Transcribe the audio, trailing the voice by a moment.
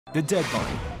The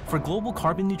deadline for global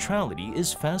carbon neutrality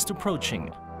is fast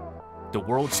approaching. The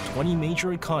world's 20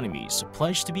 major economies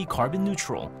pledge to be carbon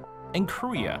neutral, and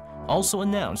Korea also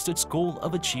announced its goal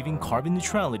of achieving carbon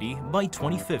neutrality by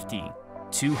 2050.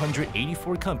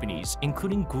 284 companies,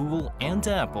 including Google and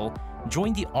Apple,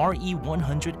 joined the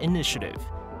RE100 initiative,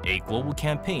 a global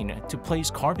campaign to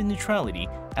place carbon neutrality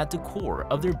at the core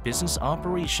of their business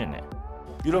operation.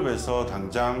 유럽에서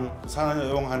당장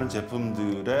사용하는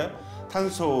제품들의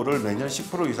탄소를 매년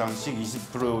 10% 이상씩,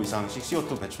 20% 이상씩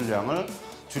CO2 배출량을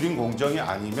줄인 공정이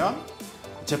아니면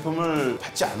제품을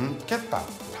받지 않겠다.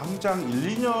 당장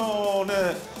 1,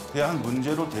 2년에 대한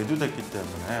문제로 대두됐기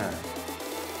때문에.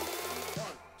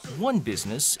 One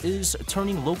business is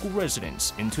turning local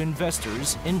residents into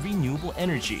investors in renewable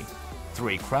energy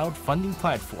through a crowdfunding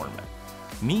platform.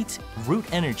 Meet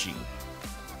루트에너지.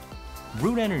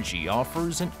 루트에너지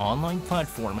offers an online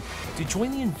platform to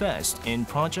jointly invest in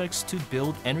projects to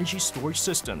build energy storage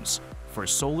systems for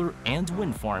solar and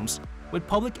wind farms with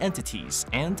public entities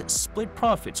and split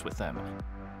profits with them.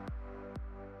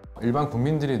 일반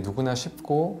국민들이 누구나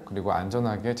쉽고 그리고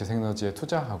안전하게 재생에너지에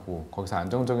투자하고 거기서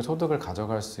안정적인 소득을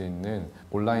가져갈 수 있는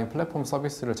온라인 플랫폼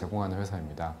서비스를 제공하는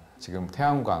회사입니다. 지금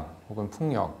태양광 혹은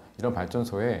풍력 이런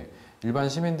발전소에 일반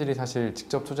시민들이 사실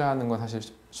직접 투자하는 건 사실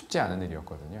쉽지 않은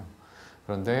일이었거든요.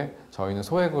 그런데 저희는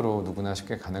소액으로 누구나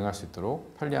쉽게 가능할 수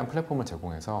있도록 편리한 플랫폼을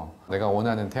제공해서 내가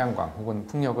원하는 태양광 혹은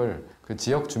풍력을 그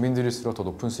지역 주민들일수록 더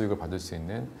높은 수익을 받을 수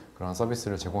있는 그런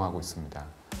서비스를 제공하고 있습니다.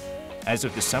 As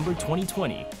of December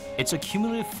 2020, its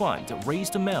accumulative fund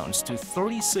raised amounts to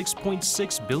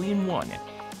 36.6 billion won,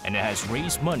 and it has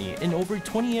raised money in over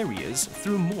 20 areas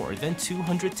through more than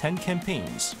 210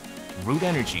 campaigns.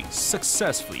 루트에너지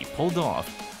successfully pulled off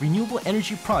renewable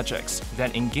energy projects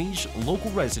that engage local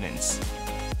residents.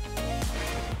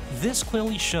 This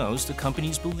clearly shows the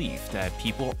company's belief that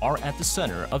people are at the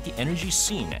center of the energy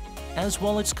scene, as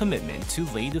well as its commitment to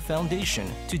lay the foundation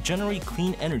to generate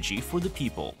clean energy for the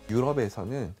people.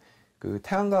 유럽에서는 그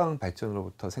태양광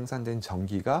발전으로부터 생산된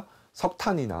전기가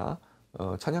석탄이나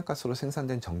천연가스로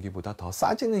생산된 전기보다 더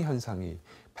싸지는 현상이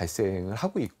발생을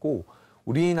하고 있고,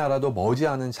 우리나라도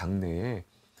머지않은 장래에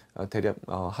대략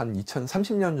한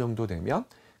 2030년 정도 되면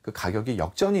그 가격이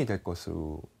역전이 될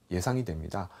것으로 예상이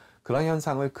됩니다. 그런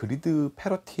현상을 그리드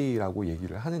패러티라고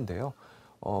얘기를 하는데요.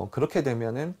 그렇게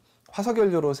되면은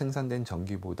화석연료로 생산된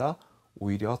전기보다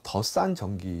오히려 더 싼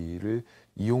전기를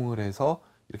이용을 해서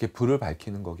이렇게 불을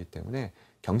밝히는 거기 때문에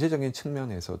경제적인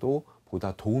측면에서도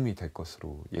보다 도움이 될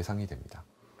것으로 예상이 됩니다.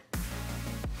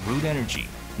 루트에너지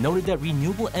noted that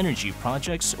renewable energy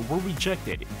projects were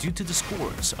rejected due to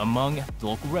discords among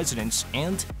local residents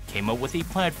and came up with a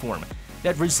platform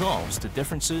that resolves the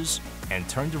differences and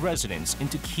turned the residents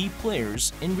into key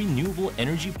players in renewable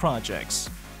energy projects.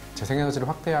 재생에너지를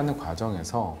확대하는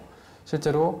과정에서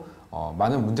실제로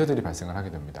많은 문제들이 발생을 하게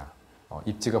됩니다.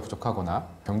 입지가 부족하거나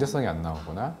경제성이 안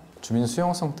나오거나 주민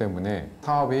수용성 때문에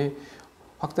사업이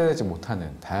확대되지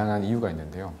못하는 다양한 이유가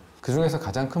있는데요. 그 중에서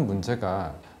가장 큰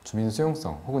문제가 주민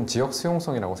수용성 혹은 지역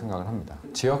수용성이라고 생각을 합니다.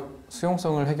 지역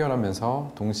수용성을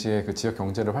해결하면서 동시에 그 지역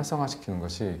경제를 활성화시키는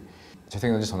것이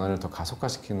재생에너지 전환을 더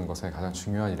가속화시키는 것에 가장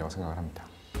중요한 일이라고 생각을 합니다.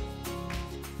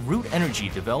 루트에너지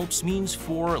develops means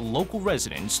for local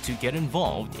residents to get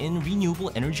involved in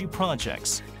renewable energy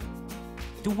projects.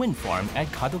 The wind farm at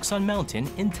Kadoksan Mountain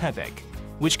in Tabaek,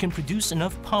 which can produce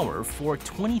enough power for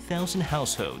 20,000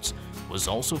 households, was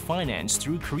also financed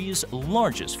through Korea's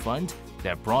largest fund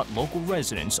that brought local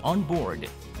residents on board.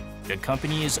 The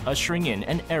company is ushering in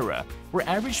an era where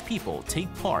average people take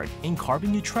part in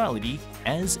carbon neutrality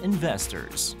as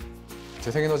investors.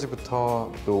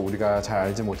 재생에너지부터 또 우리가 잘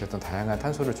알지 못했던 다양한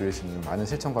탄소를 줄일 수 있는 많은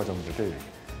실천 과정들을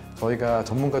저희가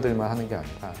전문가들만 하는 게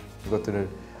아니라 이것들을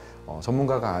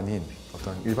전문가가 아닌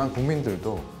어떤 일반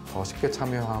국민들도 더 쉽게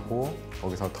참여하고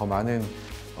거기서 더 많은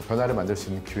변화를 만들 수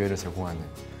있는 기회를 제공하는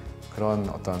그런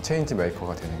어떤 체인지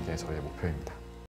메이커가 되는 게 저희의 목표입니다.